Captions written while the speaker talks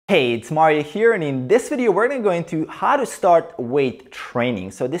Hey, it's Mario here, and in this video we're going to go into how to start weight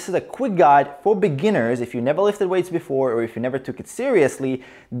training. So this is a quick guide for beginners. If you never lifted weights before or if you never took it seriously,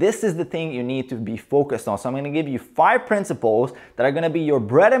 this is the thing you need to be focused on. So I'm going to give you 5 principles that are going to be your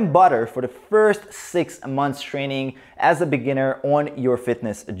bread and butter for the first 6 months training as a beginner on your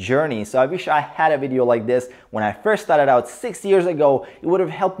fitness journey. So I wish I had a video like this when I first started out 6 years ago. It would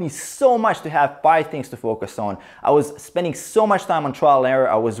have helped me so much to have 5 things to focus on. I was spending so much time on trial and error.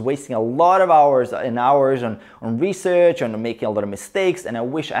 I was wasting a lot of hours and hours on research, on making a lot of mistakes, and I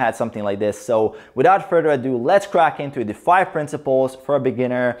wish I had something like this. So without further ado, let's crack into the 5 principles for a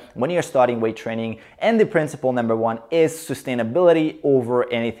beginner when you're starting weight training. And the principle number 1 is sustainability over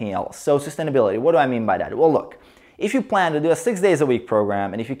anything else. So sustainability, what do I mean by that? Well, look, if you plan to do a 6 days a week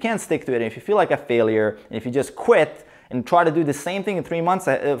program, and if you can't stick to it, and if you feel like a failure, and if you just quit and try to do the same thing in 3 months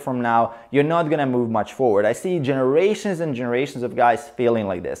from now, you're not gonna move much forward. I see generations and generations of guys failing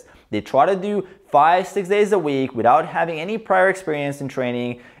like this. They try to do 5-6 days a week without having any prior experience in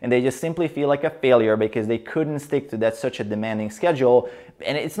training, and they just simply feel like a failure because they couldn't stick to that such a demanding schedule.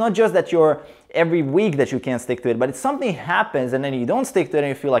 And it's not just that you're every week that you can't stick to it, but if something happens and then you don't stick to it and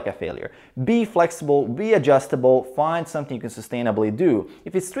you feel like a failure. Be flexible, be adjustable, find something you can sustainably do.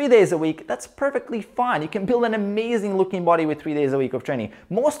 If it's 3 days a week, that's perfectly fine. You can build an amazing looking body with 3 days a week of training.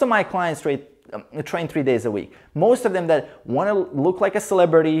 Most of my clients train 3 days a week. Most of them that want to look like a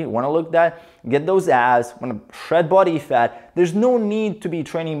celebrity, want to get those abs, want to shred body fat, there's no need to be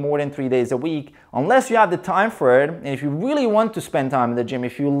training more than 3 days a week unless you have the time for it. And if you really want to spend time in the gym,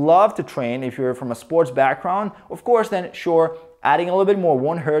 if you love to train, if you're from a sports background, of course, then sure, adding a little bit more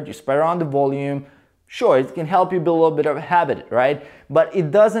won't hurt. You spread around the volume. Sure, it can help you build a little bit of a habit, right? But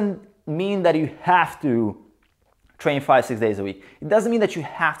it doesn't mean that you have to train 5-6 days a week. It doesn't mean that you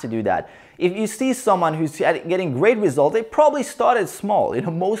have to do that. If you see someone who's getting great results, they probably started small. You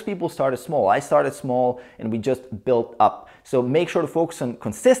know, most people started small. I started small and we just built up. So make sure to focus on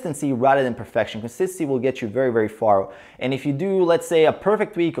consistency rather than perfection. Consistency will get you very, very far. And if you do, let's say, a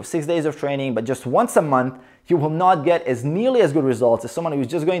perfect week of 6 days of training, but just once a month, you will not get as nearly as good results as someone who's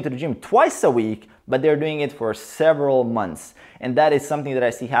just going to the gym twice a week, but they're doing it for several months. And that is something that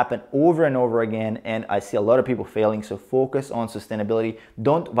I see happen over and over again, and I see a lot of people failing. So focus on sustainability.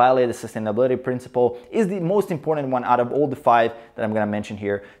 Don't violate the sustainability principle. Is the most important one out of all the 5 that I'm going to mention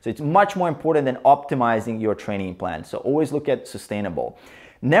here. So it's much more important than optimizing your training plan. So always look at sustainable.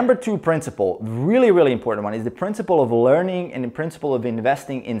 Number 2 principle, really, really important one, is the principle of learning and the principle of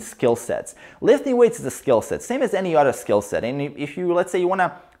investing in skill sets. Lifting weights is a skill set, same as any other skill set. And if you, let's say you want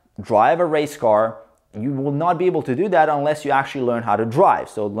to drive a race car, you will not be able to do that unless you actually learn how to drive.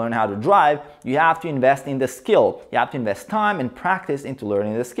 So learn how to drive, you have to invest in the skill. You have to invest time and practice into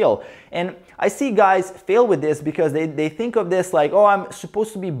learning the skill. And I see guys fail with this because they think of this like, oh, I'm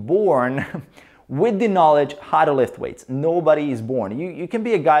supposed to be born with the knowledge how to lift weights. Nobody is born. You can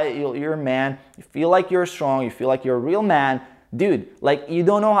be a guy, you're a man, you feel like you're strong, you feel like you're a real man. Dude, like you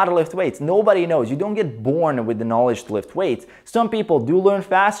don't know how to lift weights. Nobody knows. You don't get born with the knowledge to lift weights. Some people do learn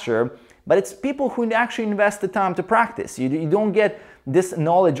faster, but it's people who actually invest the time to practice. You don't get this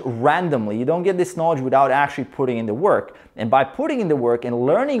knowledge randomly. You don't get this knowledge without actually putting in the work. And by putting in the work and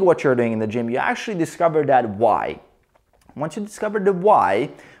learning what you're doing in the gym, you actually discover that why. Once you discover the why,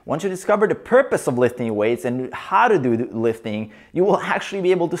 once you discover the purpose of lifting weights and how to do the lifting, you will actually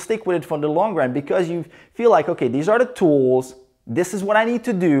be able to stick with it for the long run because you feel like, okay, these are the tools, this is what I need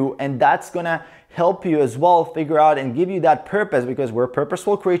to do, and that's gonna help you as well figure out and give you that purpose because we're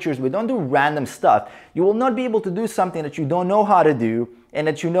purposeful creatures. We don't do random stuff. You will not be able to do something that you don't know how to do and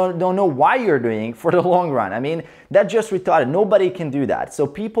that you don't know why you're doing for the long run. I mean, that's just retarded. Nobody can do that. So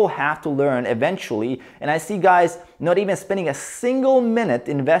people have to learn eventually. And I see guys not even spending a single minute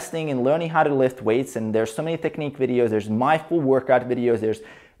investing in learning how to lift weights. And there's so many technique videos. There's my full workout videos. There's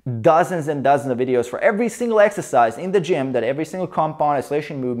dozens and dozens of videos for every single exercise in the gym, that every single compound,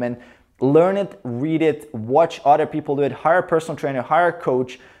 isolation movement. Learn it, read it, watch other people do it, hire a personal trainer, hire a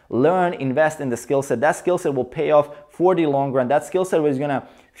coach, learn, invest in the skill set. That skill set will pay off for the long run. That skill set is gonna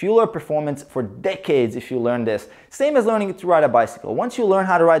fuel your performance for decades if you learn this. Same as learning to ride a bicycle. Once you learn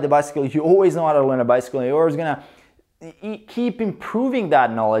how to ride the bicycle, you always know how to learn a bicycle, and you're always gonna keep improving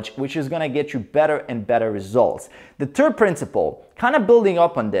that knowledge, which is gonna get you better and better results. The 3rd principle, kind of building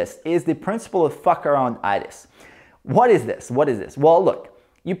up on this, is the principle of fuck around-itis. What is this? What is this? Well, look.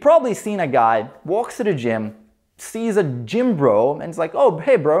 You've probably seen a guy walks to the gym, sees a gym bro, and it's like, oh,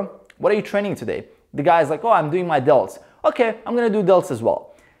 hey bro, what are you training today? The guy's like, oh, I'm doing my delts. Okay, I'm gonna do delts as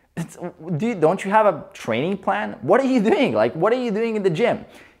well. Don't you have a training plan? What are you doing? Like, what are you doing in the gym?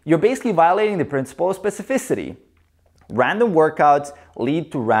 You're basically violating the principle of specificity. Random workouts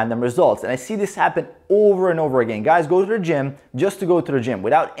lead to random results. And I see this happen over and over again. Guys go to the gym just to go to the gym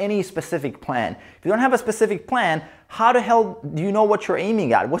without any specific plan. If you don't have a specific plan, how the hell do you know what you're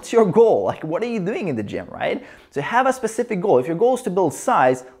aiming at? What's your goal? Like, what are you doing in the gym, right? So have a specific goal. If your goal is to build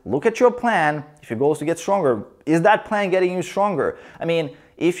size, look at your plan. If your goal is to get stronger, is that plan getting you stronger? I mean,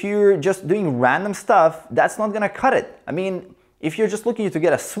 if you're just doing random stuff, that's not gonna cut it. I mean, if you're just looking to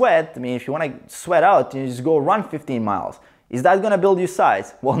get a sweat, I mean, if you want to sweat out, you just go run 15 miles. Is that going to build you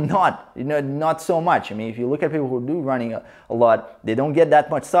size? Well, not so much. I mean, if you look at people who do running a lot, they don't get that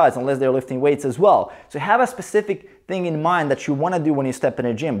much size unless they're lifting weights as well. So have a specific thing in mind that you want to do when you step in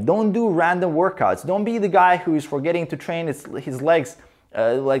a gym. Don't do random workouts. Don't be the guy who is forgetting to train his legs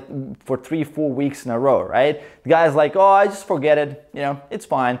like for 3-4 weeks in a row, right? The guy's like, oh, I just forget it. You know, it's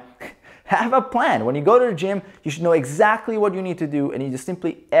fine. Have a plan. When you go to the gym, you should know exactly what you need to do and you just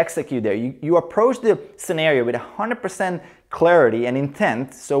simply execute there. You approach the scenario with 100% clarity and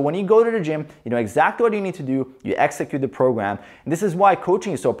intent. So when you go to the gym, you know exactly what you need to do, you execute the program. And this is why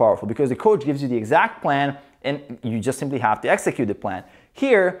coaching is so powerful, because the coach gives you the exact plan and you just simply have to execute the plan.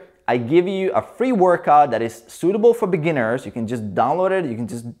 Here, I give you a free workout that is suitable for beginners. You can just download it, you can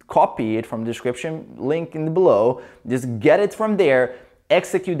just copy it from the description link in the below, just get it from there.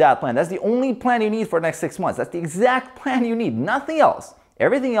 Execute that plan. That's the only plan you need for the next 6 months. That's the exact plan you need, nothing else.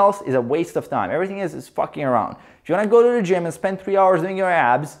 Everything else is a waste of time. Everything is fucking around. If you want to go to the gym and spend 3 hours doing your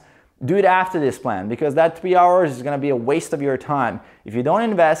abs, do it after this plan, because that 3 hours is going to be a waste of your time. If you don't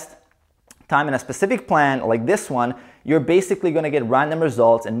invest time in a specific plan like this one, you're basically going to get random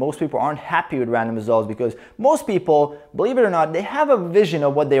results, and most people aren't happy with random results because most people, believe it or not, they have a vision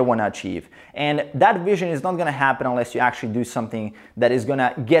of what they want to achieve, and that vision is not going to happen unless you actually do something that is going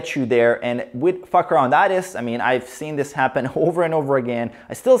to get you there. And with fuck around artists, I mean, I've seen this happen over and over again.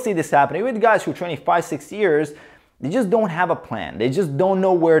 I still see this happening with guys who are training 5-6 years. They just don't have a plan. They just don't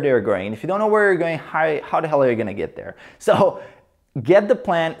know where they're going. And if you don't know where you're going, how the hell are you going to get there? So get the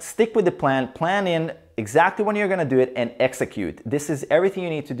plan, stick with the plan in exactly when you're going to do it, and execute. This is everything you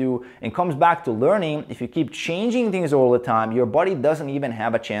need to do, and comes back to learning. If you keep changing things all the time, your body doesn't even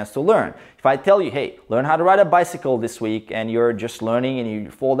have a chance to learn. If I tell you, hey, learn how to ride a bicycle this week, and you're just learning and you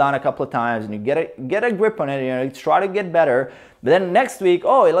fall down a couple of times and you get a grip on it, you know, try to get better, but then next week,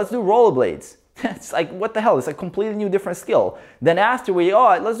 oh, let's do rollerblades. It's like, what the hell? It's a completely new, different skill. Then after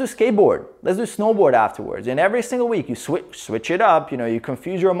let's do skateboard. Let's do snowboard afterwards. And every single week you switch it up, you know, you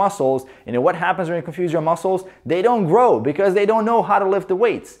confuse your muscles. You know what happens when you confuse your muscles? They don't grow because they don't know how to lift the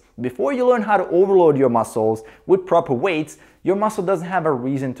weights. Before you learn how to overload your muscles with proper weights, your muscle doesn't have a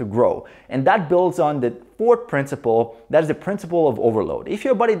reason to grow. And that builds on the fourth principle, that is the principle of overload. If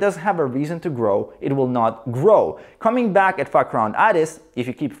your body doesn't have a reason to grow, it will not grow. Coming back at fuck around artists, if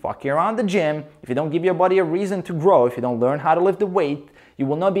you keep fucking around the gym, if you don't give your body a reason to grow, if you don't learn how to lift the weight, you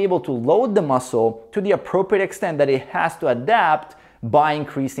will not be able to load the muscle to the appropriate extent that it has to adapt by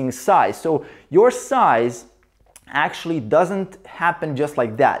increasing size. So your size actually doesn't happen just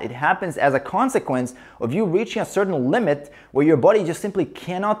like that. It happens as a consequence of you reaching a certain limit where your body just simply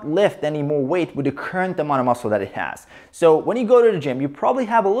cannot lift any more weight with the current amount of muscle that it has. So when you go to the gym, you probably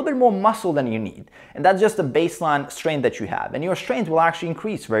have a little bit more muscle than you need. And that's just the baseline strength that you have. And your strength will actually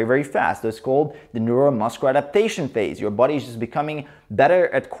increase very, very fast. That's called the neuromuscular adaptation phase. Your body is just becoming better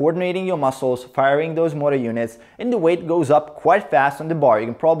at coordinating your muscles, firing those motor units, and the weight goes up quite fast on the bar. You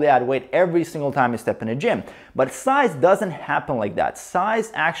can probably add weight every single time you step in the gym. But size doesn't happen like that.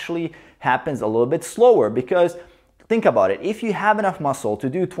 Size actually happens a little bit slower, because think about it. If you have enough muscle to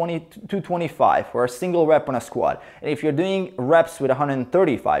do 225 for a single rep on a squat, and if you're doing reps with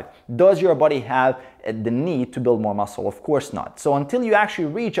 135, does your body have the need to build more muscle? Of course not. So until you actually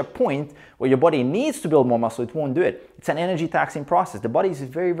reach a point where your body needs to build more muscle, it won't do it. It's an energy taxing process. The body is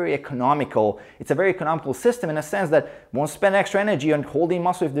very, very economical. It's a very economical system in a sense that won't spend extra energy on holding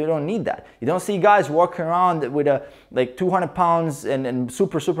muscle if they don't need that. You don't see guys walking around with like 200 pounds and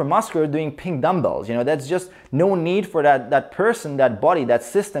super muscular doing pink dumbbells. You know, that's just no need for that person, that body, that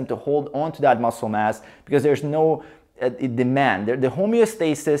system to hold on to that muscle mass, because there's no demand. The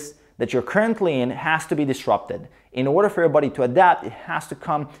homeostasis that you're currently in has to be disrupted. In order for your body to adapt, it has to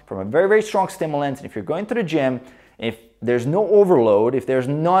come from a very, very strong stimulant. And if you're going to the gym, if there's no overload, if there's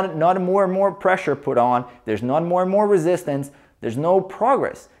not more and more pressure put on, there's not more and more resistance, there's no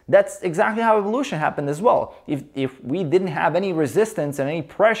progress. That's exactly how evolution happened as well. If we didn't have any resistance and any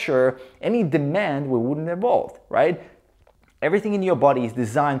pressure, any demand, we wouldn't evolve, right? Everything in your body is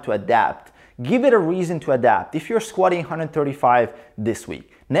designed to adapt. Give it a reason to adapt. If you're squatting 135 this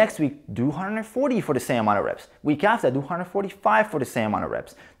week, next week, do 140 for the same amount of reps. Week after, do 145 for the same amount of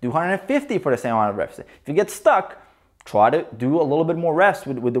reps. Do 150 for the same amount of reps. If you get stuck, try to do a little bit more reps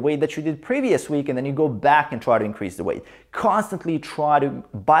with the weight that you did previous week, and then you go back and try to increase the weight. Constantly try to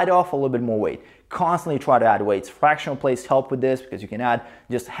bite off a little bit more weight. Constantly try to add weights. Fractional plates help with this because you can add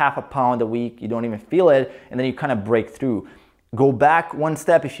just half a pound a week, you don't even feel it, and then you kind of break through. Go back one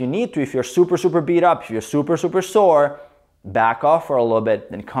step if you need to. If you're super beat up, if you're super sore, back off for a little bit,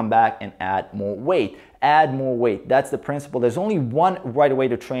 then come back and add more weight. Add more weight. That's the principle. There's only one right way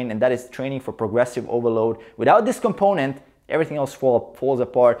to train, and that is training for progressive overload. Without this component, everything else falls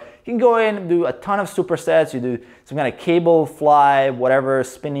apart. You can go in and do a ton of supersets. You do some kind of cable fly, whatever,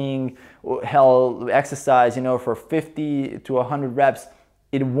 spinning, hell exercise, you know, for 50 to 100 reps.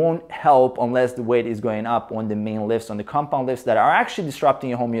 It won't help unless the weight is going up on the main lifts, on the compound lifts that are actually disrupting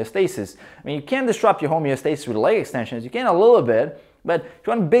your homeostasis. I mean, you can't disrupt your homeostasis with leg extensions. You can a little bit, but if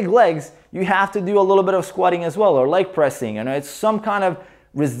you want big legs, you have to do a little bit of squatting as well, or leg pressing. You know, it's some kind of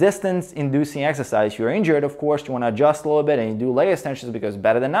resistance-inducing exercise. If you're injured, of course, you want to adjust a little bit and you do leg extensions because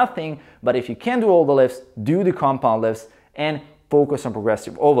better than nothing. But if you can't do all the lifts, do the compound lifts and focus on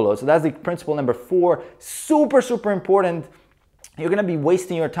progressive overload. So that's the principle number 4. Super important. You're going to be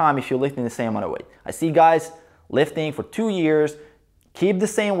wasting your time if you're lifting the same amount of weight. I see guys lifting for 2 years, keep the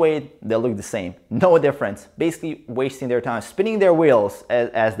same weight, they look the same. No difference. Basically wasting their time, spinning their wheels,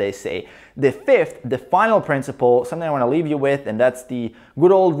 as they say. The 5th, the final principle, something I want to leave you with, and that's the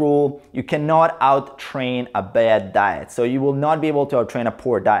good old rule: you cannot out-train a bad diet. So you will not be able to out-train a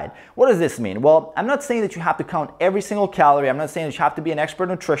poor diet. What does this mean? Well, I'm not saying that you have to count every single calorie. I'm not saying that you have to be an expert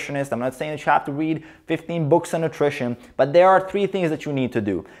nutritionist. I'm not saying that you have to read 15 books on nutrition, but there are 3 things that you need to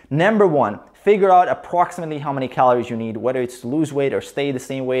do. Number 1, figure out approximately how many calories you need, whether it's to lose weight or stay the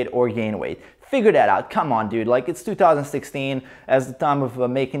same weight or gain weight. Figure that out. Come on, dude. Like, it's 2016 as the time of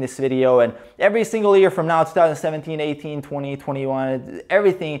making this video, and every single year from now, 2017, 18, 20, 21,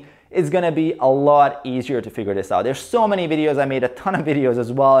 everything is gonna be a lot easier to figure this out. There's so many videos. I made a ton of videos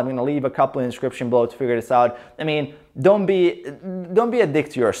as well. I'm gonna leave a couple in the description below to figure this out. I mean, don't be a dick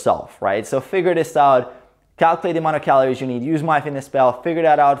to yourself, right? So figure this out. Calculate the amount of calories you need. Use MyFitnessPal. Figure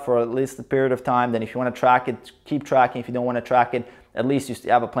that out for at least a period of time. Then if you want to track it, keep tracking. If you don't want to track it, at least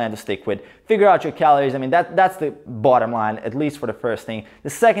you have a plan to stick with. Figure out your calories. I mean, that's the bottom line, at least for the first thing. The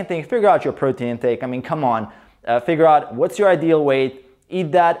second thing, figure out your protein intake. I mean, come on. Figure out what's your ideal weight.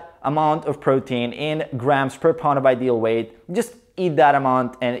 Eat that amount of protein in grams per pound of ideal weight. Just eat that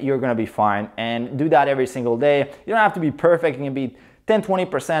amount and you're going to be fine. And do that every single day. You don't have to be perfect. You can be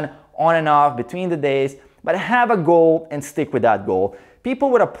 10-20% on and off between the days. But have a goal and stick with that goal.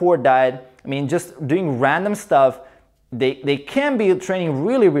 People with a poor diet, I mean, just doing random stuff, they can be training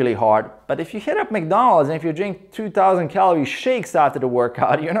really hard, but if you hit up McDonald's and if you drink 2,000 calorie shakes after the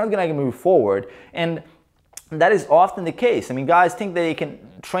workout, you're not gonna move forward. And that is often the case. I mean, guys think that they can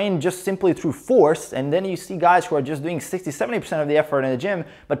train just simply through force, and then you see guys who are just doing 60-70% of the effort in the gym,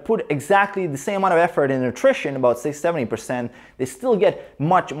 but put exactly the same amount of effort in nutrition, about 60-70%, they still get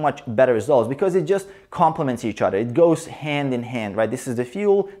much better results because it just complements each other. It goes hand in hand, right? This is the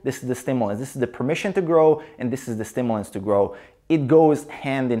fuel, this is the stimulants, this is the permission to grow, and this is the stimulants to grow. It goes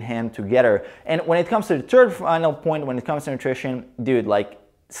hand in hand together. And when it comes to the third final point, when it comes to nutrition, dude, like,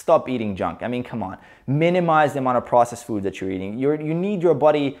 stop eating junk. I mean, come on. Minimize the amount of processed food that you're eating. You need your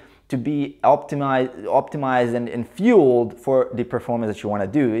body to be optimized and fueled for the performance that you want to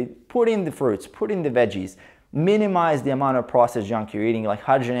do. Put in the fruits, put in the veggies. Minimize the amount of processed junk you're eating, like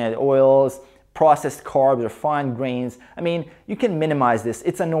hydrogenated oils, processed carbs, refined grains. I mean, you can minimize this.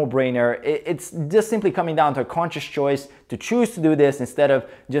 It's a no-brainer. It's just simply coming down to a conscious choice to choose to do this instead of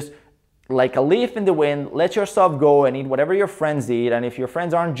just like a leaf in the wind. Let yourself go and eat whatever your friends eat. And if your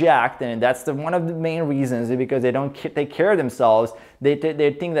friends aren't jacked, then that's one of the main reasons, is because they don't take care of themselves. They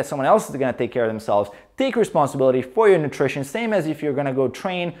think that someone else is going to take care of themselves. Take responsibility for your nutrition. Same as if you're going to go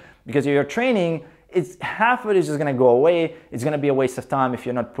train, because if you're training, it's half of it is just going to go away. It's going to be a waste of time if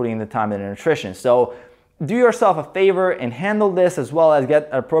you're not putting the time in the nutrition. So do yourself a favor and handle this, as well as get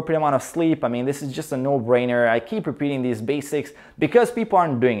an appropriate amount of sleep. I mean, this is just a no-brainer. I keep repeating these basics because people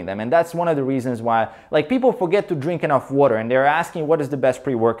aren't doing them. And that's one of the reasons why, like, people forget to drink enough water, and they're asking what is the best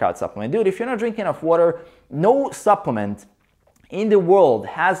pre-workout supplement. Dude, if you're not drinking enough water, no supplement in the world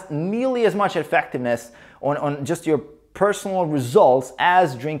has nearly as much effectiveness on just your personal results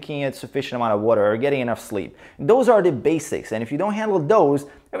as drinking a sufficient amount of water or getting enough sleep. Those are the basics, and if you don't handle those,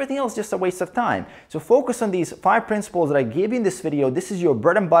 everything else is just a waste of time. So focus on these 5 principles that I gave you in this video. This is your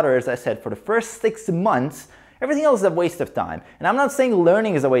bread and butter, as I said, for the first 6 months. Everything else is a waste of time. And I'm not saying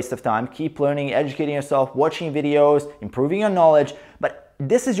learning is a waste of time. Keep learning, educating yourself, watching videos, improving your knowledge, but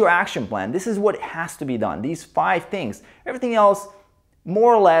this is your action plan. This is what has to be done. These 5 things. Everything else,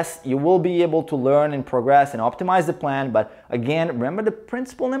 more or less, you will be able to learn and progress and optimize the plan. But again, remember the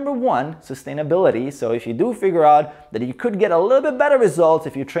principle number one, sustainability. So if you do figure out that you could get a little bit better results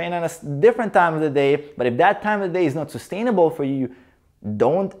if you train on a different time of the day, but if that time of the day is not sustainable for you,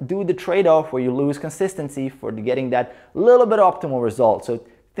 don't do the trade-off where you lose consistency for getting that little bit optimal result. So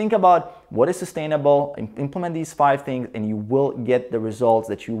think about what is sustainable, implement these 5 things, and you will get the results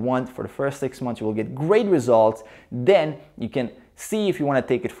that you want. For the first 6 months, you will get great results. Then you can see if you want to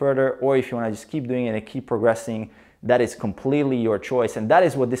take it further, or if you want to just keep doing it and keep progressing. That is completely your choice. And that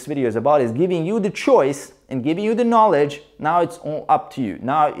is what this video is about, is giving you the choice and giving you the knowledge. Now it's all up to you.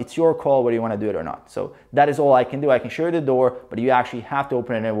 Now it's your call whether you want to do it or not. So that is all I can do. I can show you the door, but you actually have to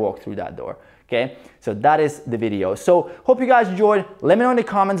open it and walk through that door. Okay, so that is the video. So hope you guys enjoyed. Let me know in the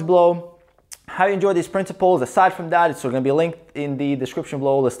comments below how you enjoyed these principles. Aside from that, it's going to be linked in the description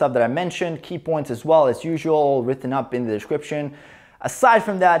below, the stuff that I mentioned, key points as well as usual, all written up in the description. Aside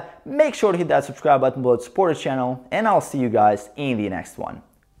from that, make sure to hit that subscribe button below to support the channel, and I'll see you guys in the next one.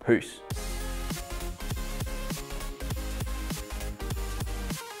 Peace.